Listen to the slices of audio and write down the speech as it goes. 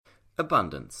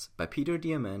Abundance by Peter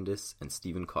Diamandis and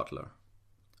Steven Kotler.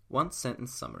 One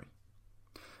sentence summary.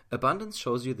 Abundance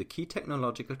shows you the key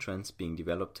technological trends being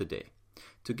developed today,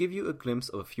 to give you a glimpse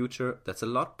of a future that's a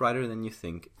lot brighter than you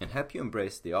think and help you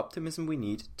embrace the optimism we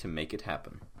need to make it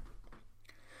happen.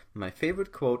 My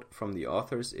favorite quote from the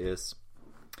authors is,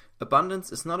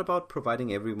 "Abundance is not about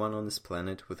providing everyone on this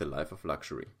planet with a life of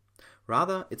luxury.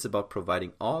 Rather, it's about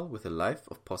providing all with a life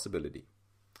of possibility."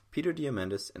 Peter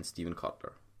Diamandis and Steven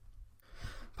Kotler.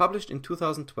 Published in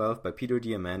 2012 by Peter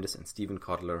Diamandis and Steven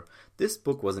Kotler, this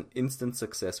book was an instant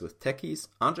success with techies,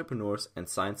 entrepreneurs, and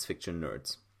science fiction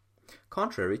nerds.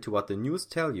 Contrary to what the news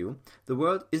tell you, the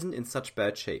world isn't in such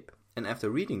bad shape, and after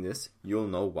reading this, you'll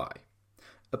know why.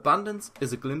 Abundance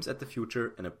is a glimpse at the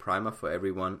future and a primer for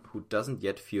everyone who doesn't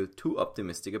yet feel too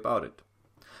optimistic about it.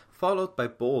 Followed by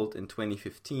Bold in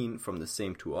 2015 from the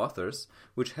same two authors,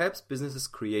 which helps businesses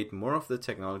create more of the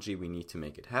technology we need to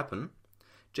make it happen,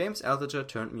 James Altucher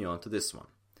turned me on to this one,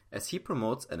 as he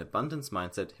promotes an abundance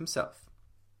mindset himself.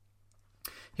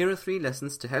 Here are 3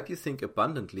 lessons to help you think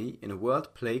abundantly in a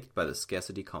world plagued by the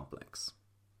scarcity complex.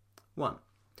 1.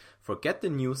 Forget the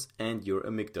news and your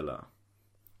amygdala.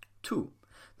 2.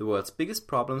 The world's biggest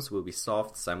problems will be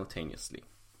solved simultaneously.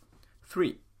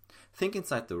 3. Think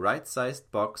inside the right-sized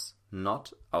box,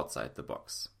 not outside the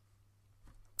box.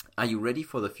 Are you ready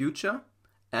for the future?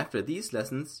 After these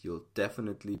lessons, you'll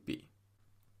definitely be.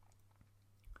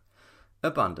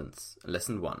 Abundance,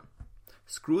 Lesson 1.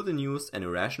 Screw the news and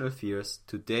irrational fears,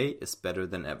 today is better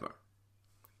than ever.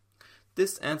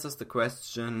 This answers the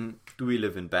question, do we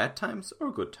live in bad times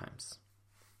or good times?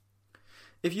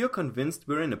 If you're convinced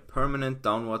we're in a permanent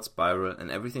downward spiral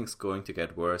and everything's going to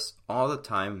get worse all the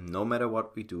time, no matter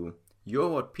what we do, you're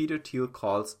what Peter Thiel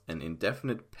calls an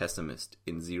indefinite pessimist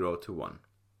in 0 to 1.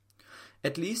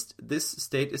 At least this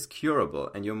state is curable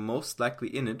and you're most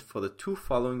likely in it for the 2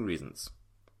 following reasons.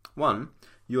 1.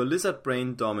 Your lizard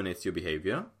brain dominates your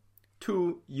behavior.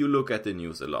 2. You look at the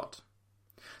news a lot.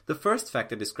 The first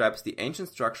factor describes the ancient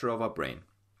structure of our brain,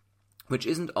 which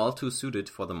isn't all too suited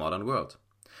for the modern world.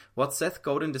 What Seth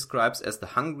Godin describes as the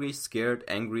hungry, scared,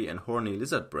 angry, and horny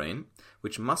lizard brain,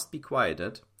 which must be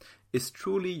quieted, is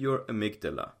truly your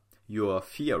amygdala, your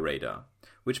fear radar,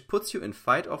 which puts you in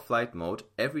fight or flight mode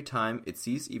every time it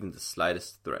sees even the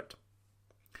slightest threat.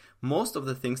 Most of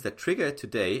the things that trigger it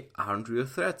today aren't real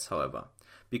threats, however,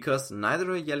 because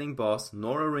neither a yelling boss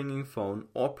nor a ringing phone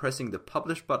or pressing the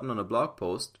publish button on a blog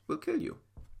post will kill you.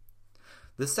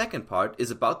 The second part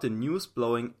is about the news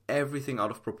blowing everything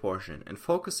out of proportion and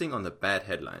focusing on the bad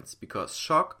headlines, because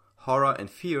shock, horror, and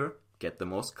fear get the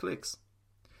most clicks.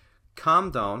 Calm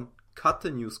down, cut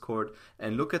the news cord,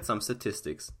 and look at some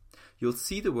statistics. You'll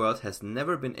see the world has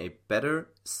never been a better,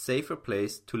 safer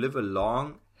place to live a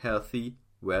long, healthy,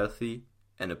 wealthy,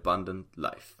 and abundant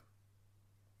life.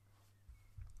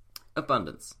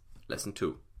 Abundance, Lesson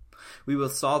 2. We will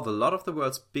solve a lot of the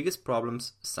world's biggest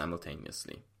problems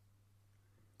simultaneously.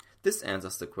 This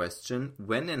answers the question,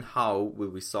 when and how will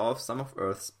we solve some of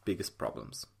Earth's biggest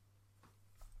problems?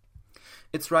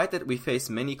 It's right that we face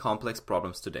many complex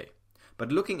problems today,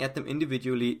 but looking at them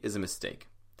individually is a mistake.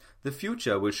 The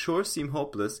future will sure seem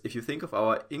hopeless if you think of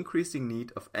our increasing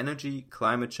need of energy,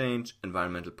 climate change,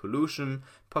 environmental pollution,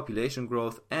 population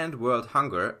growth, and world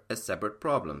hunger as separate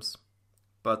problems.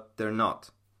 But they're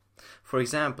not. For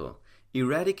example,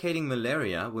 eradicating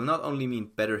malaria will not only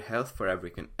mean better health for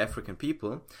African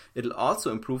people, it'll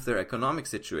also improve their economic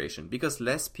situation because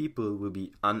less people will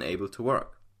be unable to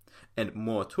work. And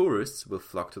more tourists will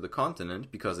flock to the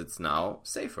continent because it's now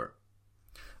safer.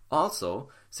 Also,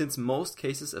 since most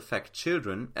cases affect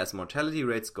children, as mortality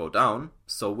rates go down,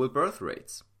 so will birth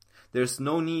rates. There's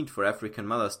no need for African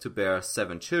mothers to bear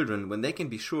 7 children when they can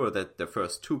be sure that their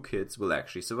first 2 kids will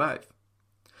actually survive.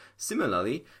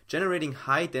 Similarly, generating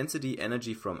high-density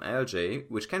energy from algae,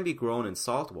 which can be grown in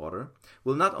salt water,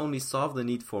 will not only solve the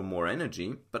need for more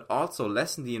energy, but also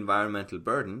lessen the environmental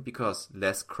burden because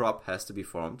less crop has to be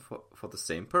farmed for the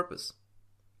same purpose.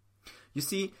 You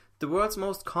see, the world's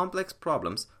most complex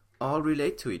problems all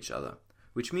relate to each other,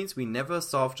 which means we never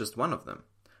solve just one of them.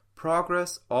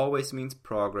 Progress always means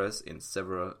progress in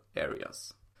several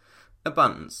areas.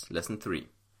 Abundance, Lesson 3.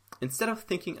 Instead of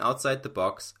thinking outside the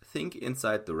box, think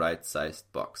inside the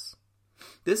right-sized box.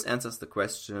 This answers the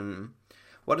question,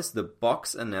 what is the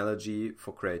box analogy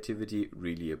for creativity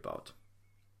really about?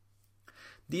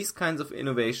 These kinds of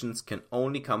innovations can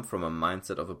only come from a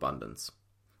mindset of abundance.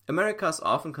 America is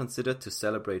often considered to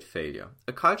celebrate failure,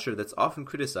 a culture that's often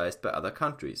criticized by other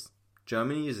countries.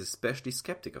 Germany is especially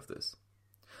skeptic of this.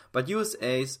 But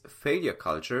USA's failure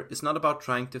culture is not about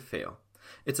trying to fail.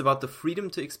 It's about the freedom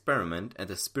to experiment and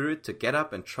the spirit to get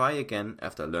up and try again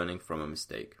after learning from a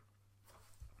mistake.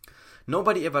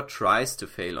 Nobody ever tries to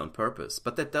fail on purpose,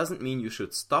 but that doesn't mean you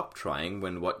should stop trying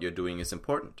when what you're doing is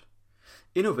important.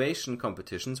 Innovation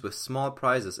competitions with small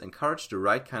prizes encourage the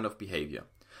right kind of behavior,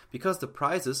 because the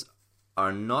prizes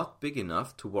are not big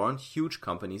enough to warrant huge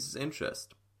companies'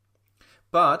 interest.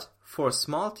 But for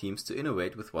small teams to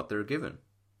innovate with what they're given.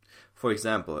 For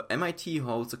example, MIT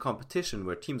holds a competition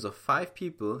where teams of 5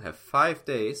 people have 5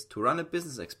 days to run a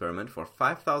business experiment for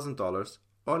 $5,000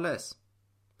 or less.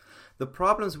 The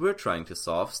problems we're trying to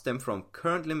solve stem from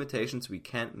current limitations we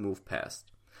can't move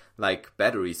past, like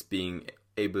batteries being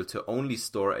able to only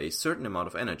store a certain amount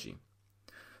of energy.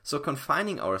 So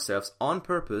confining ourselves on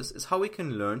purpose is how we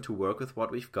can learn to work with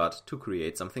what we've got to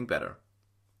create something better.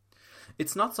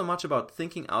 It's not so much about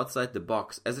thinking outside the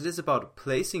box as it is about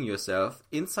placing yourself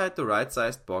inside the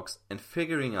right-sized box and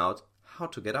figuring out how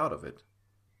to get out of it.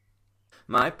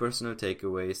 My personal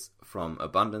takeaways from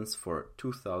Abundance for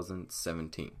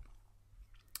 2017.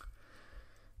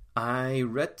 I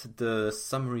read the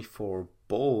summary for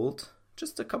Bold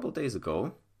just a couple days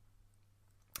ago,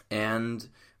 and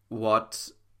what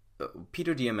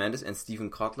Peter Diamandis and Steven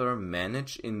Kotler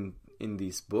manage in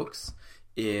these books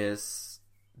is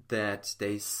that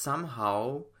they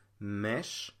somehow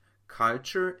mesh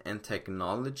culture and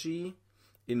technology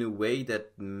in a way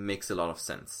that makes a lot of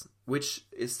sense, which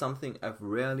is something I've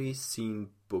rarely seen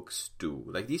books do.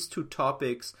 Like these two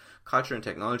topics, culture and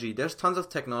technology, there's tons of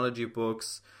technology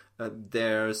books,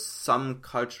 there's some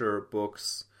culture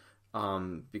books,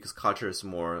 because culture is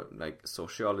more like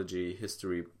sociology,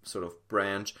 history sort of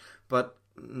branch, but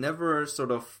never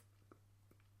sort of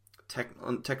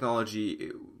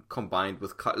technology combined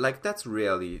with like that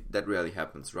rarely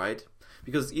happens, right?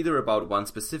 Because either about one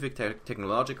specific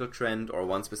technological trend or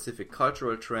one specific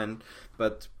cultural trend,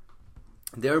 but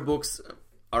their books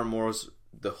are more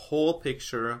the whole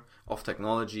picture of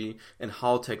technology and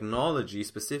how technology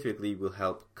specifically will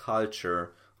help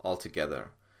culture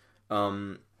altogether.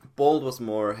 Bold has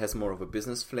more of a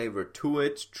business flavor to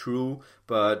it, true,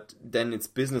 but then it's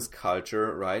business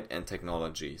culture, right, and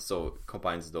technology, so it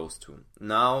combines those two.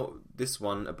 Now, this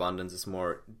one, Abundance, is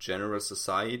more general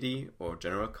society or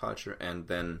general culture, and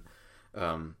then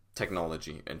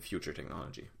technology and future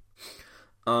technology.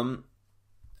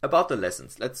 About the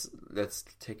lessons, let's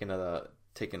take another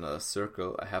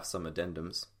circle. I have some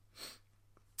addendums.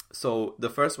 So the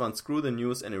first one, screw the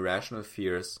news and irrational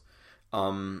fears.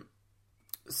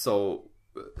 So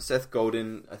Seth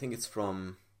Godin, I think it's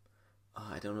from,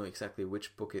 I don't know exactly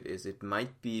which book it is. It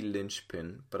might be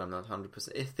Lynchpin, but I'm not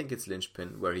 100%. I think it's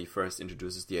Lynchpin, where he first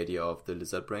introduces the idea of the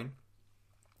lizard brain.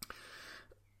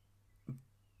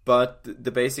 But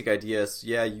the basic idea is,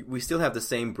 we still have the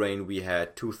same brain we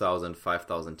had 2,000,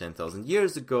 5,000, 10,000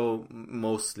 years ago,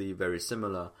 mostly very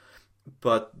similar.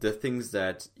 But the things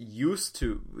that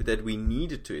we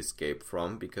needed to escape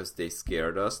from because they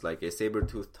scared us, like a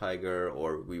saber-toothed tiger,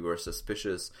 or we were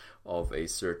suspicious of a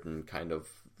certain kind of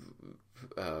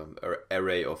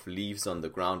array of leaves on the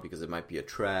ground because it might be a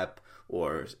trap,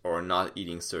 or not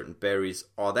eating certain berries,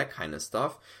 all that kind of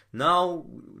stuff. Now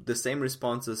the same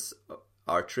responses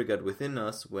are triggered within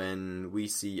us when we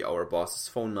see our boss's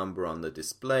phone number on the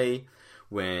display,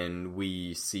 when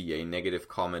we see a negative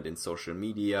comment in social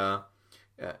media,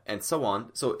 and so on.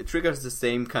 So it triggers the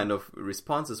same kind of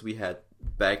responses we had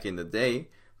back in the day,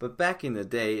 but back in the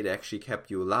day it actually kept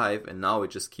you alive, and now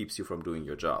it just keeps you from doing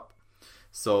your job.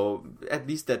 So at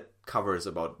least that covers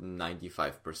about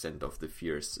 95% of the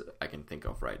fears I can think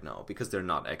of right now, because they're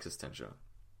not existential.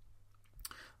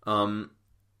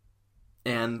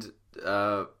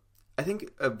 I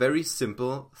think a very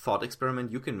simple thought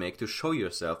experiment you can make to show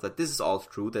yourself that this is all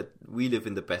true, that we live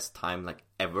in the best time like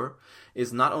ever,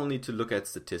 is not only to look at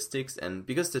statistics, and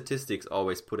because statistics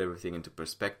always put everything into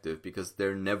perspective, because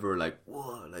they're never like,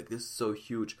 whoa, like this is so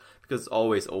huge, because it's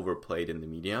always overplayed in the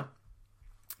media.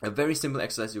 A very simple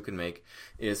exercise you can make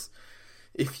is,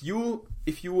 if you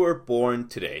were born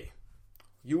today,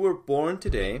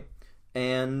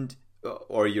 and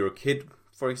or your kid,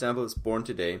 for example, is born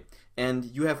today, and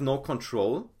you have no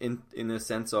control in a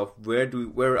sense of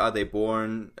where are they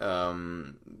born,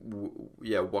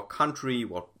 what country,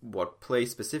 what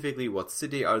place specifically, what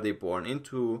city are they born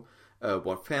into,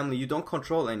 what family. You don't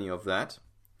control any of that,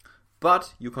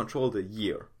 but you control the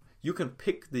year. You can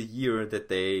pick the year that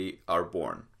they are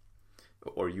born,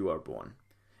 or you are born.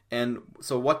 And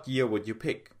so what year would you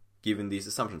pick? Given these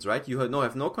assumptions, right? You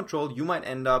have no control. You might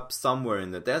end up somewhere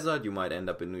in the desert. You might end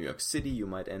up in New York City. You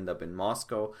might end up in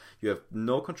Moscow. You have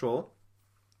no control,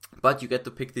 but you get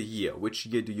to pick the year. Which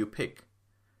year do you pick?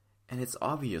 And it's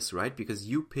obvious, right? Because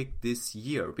you picked this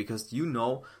year, because you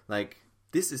know, like,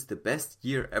 this is the best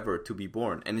year ever to be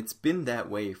born. And it's been that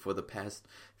way for the past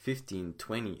 15,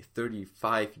 20,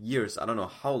 35 years. I don't know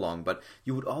how long, but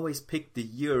you would always pick the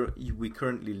year we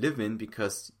currently live in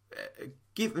because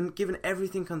given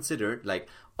everything considered, like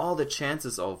all the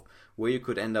chances of where you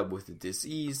could end up with a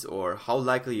disease or how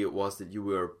likely it was that you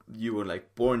were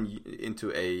like born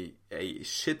into a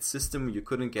shit system you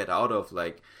couldn't get out of,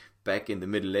 like back in the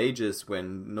Middle Ages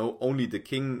when only the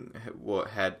king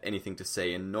had anything to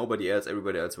say and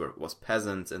everybody else was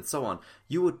peasants and so on.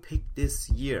 You would pick this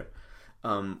year,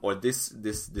 or this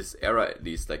era at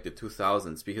least, like the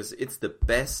 2000s, because it's the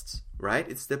best, right?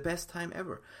 It's the best time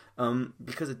ever,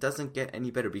 because it doesn't get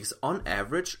any better. Because on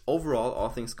average, overall, all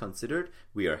things considered,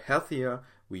 we are healthier,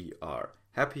 we are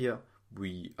happier,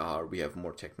 we have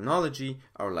more technology,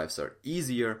 our lives are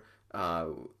easier.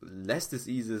 Less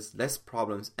diseases, less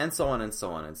problems, and so on and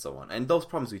so on and so on. And those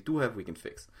problems we do have, we can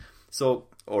fix. So,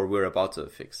 or we're about to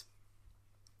fix.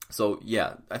 So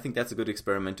yeah, I think that's a good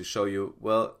experiment to show you,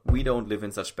 well, we don't live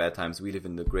in such bad times. We live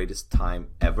in the greatest time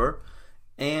ever.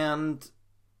 And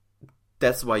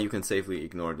that's why you can safely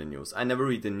ignore the news. I never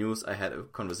read the news. I had a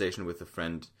conversation with a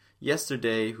friend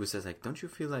yesterday who says, like, don't you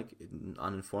feel like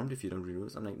uninformed if you don't read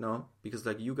news? I'm like, no, because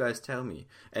like you guys tell me.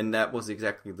 And that was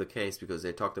exactly the case, because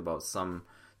they talked about some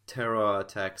terror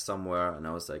attack somewhere, and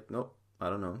I was like, nope,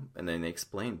 I don't know. And then they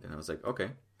explained, and I was like,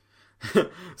 okay.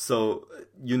 So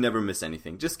you never miss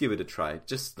anything. Just give it a try.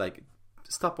 Just like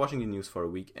stop watching the news for a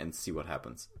week and see what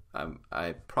happens.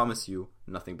 I promise you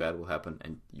nothing bad will happen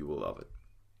and you will love it.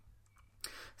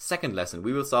 Second lesson,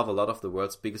 we will solve a lot of the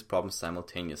world's biggest problems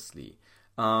simultaneously.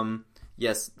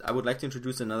 Yes, I would like to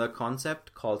introduce another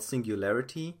concept called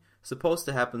singularity, supposed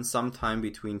to happen sometime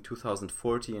between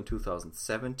 2040 and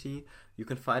 2070. You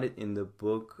can find it in the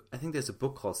book. I think there's a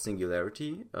book called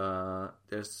Singularity.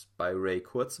 There's by Ray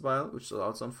Kurzweil, which is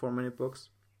also on 4-Minute Books,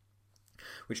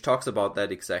 which talks about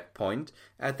that exact point.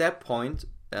 At that point,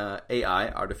 AI,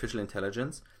 artificial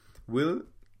intelligence, will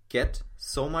get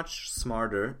so much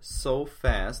smarter so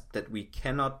fast that we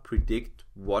cannot predict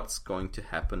what's going to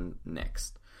happen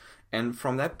next. And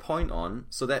from that point on,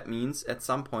 so that means at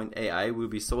some point AI will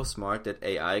be so smart that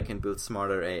AI can build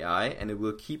smarter AI, and it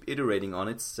will keep iterating on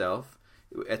itself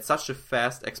at such a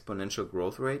fast exponential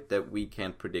growth rate that we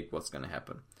can't predict what's going to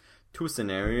happen. 2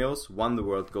 scenarios. One, the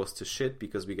world goes to shit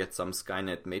because we get some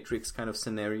Skynet Matrix kind of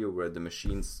scenario where the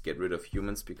machines get rid of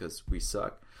humans because we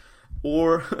suck.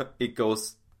 Or it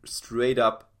goes straight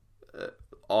up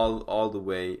all the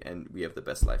way and we have the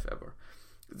best life ever.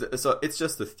 So it's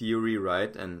just a theory,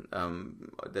 right? And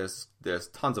there's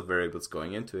tons of variables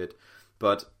going into it,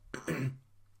 but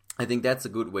I think that's a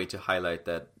good way to highlight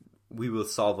that we will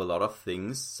solve a lot of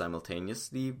things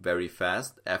simultaneously very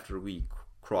fast after we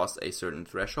cross a certain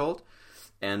threshold,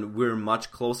 and we're much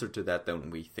closer to that than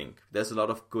we think. There's a lot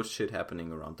of good shit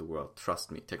happening around the world, trust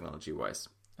me, technology-wise.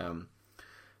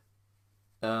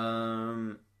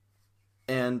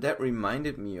 And that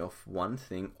reminded me of one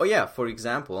thing. Oh yeah, for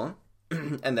example,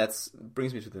 and that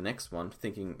brings me to the next one,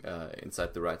 thinking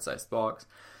inside the right-sized box.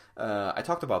 I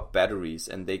talked about batteries,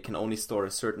 and they can only store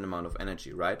a certain amount of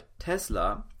energy, right?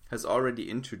 Tesla has already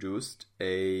introduced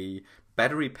a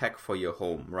battery pack for your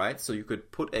home, right? So you could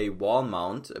put a wall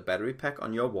mount, a battery pack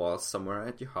on your wall somewhere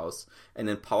at your house, and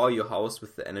then power your house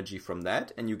with the energy from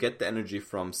that, and you get the energy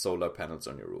from solar panels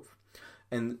on your roof.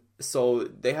 And so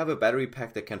they have a battery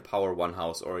pack that can power one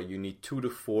house, or you need 2 to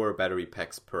 4 battery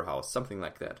packs per house, something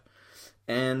like that.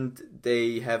 And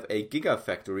they have a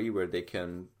gigafactory where they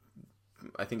can,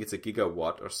 I think it's a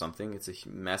gigawatt or something, it's a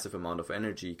massive amount of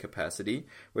energy capacity,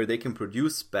 where they can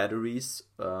produce batteries.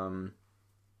 I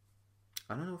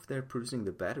don't know if they're producing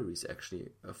the batteries actually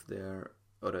of their,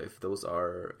 or if those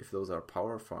are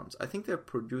power farms. I think they're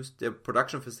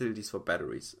production facilities for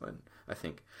batteries, I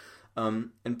think.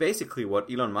 And basically what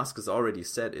Elon Musk has already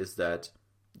said is that,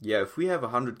 yeah, if we have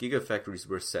 100 gigafactories,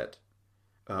 we're set.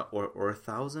 Or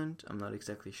 1,000, I'm not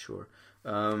exactly sure.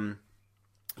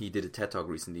 He did a TED Talk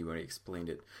recently where he explained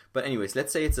it. But anyways,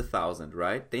 let's say it's 1,000,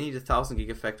 right? They need 1,000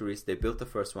 gigafactories, they built the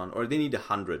first one, or they need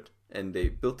 100, and they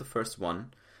built the first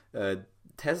one.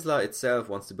 Tesla itself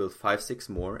wants to build 5-6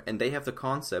 more, and they have the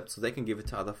concept, so they can give it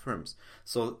to other firms.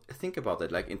 So think about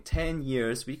that, like in 10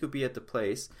 years, we could be at the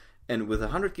place, and with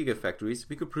 100 gigafactories,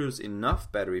 we could produce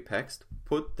enough battery packs to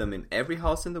put them in every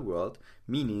house in the world,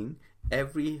 meaning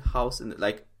every house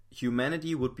like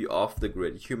humanity would be off the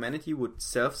grid. Humanity would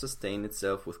self-sustain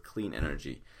itself with clean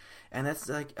energy. And that's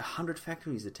like 100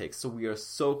 factories it takes. So we are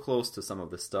so close to some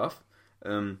of this stuff.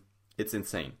 It's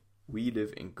insane. We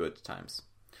live in good times.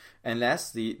 And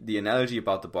lastly, the analogy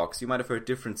about the box. You might have heard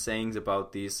different sayings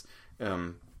about these.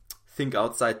 Think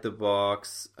outside the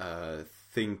box,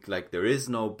 think like there is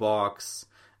no box.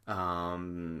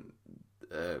 Sometimes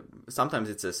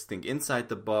it says think inside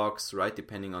the box, right,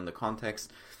 depending on the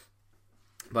context.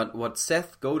 But what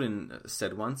Seth Godin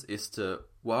said once is to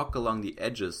walk along the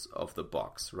edges of the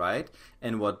box, right?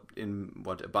 And what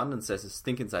Abundance says is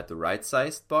think inside the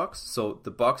right-sized box. So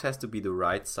the box has to be the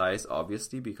right size,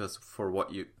 obviously, because for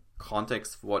what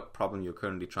problem you're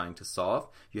currently trying to solve,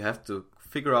 you have to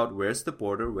figure out where's the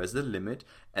border, where's the limit,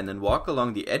 and then walk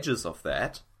along the edges of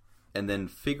that, and then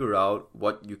figure out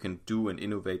what you can do and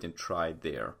innovate and try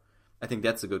there. I think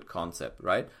that's a good concept,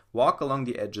 right? Walk along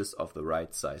the edges of the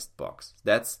right-sized box.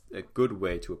 That's a good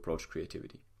way to approach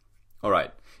creativity. All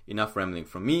right, enough rambling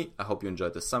from me. I hope you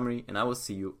enjoyed the summary, and I will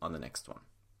see you on the next one.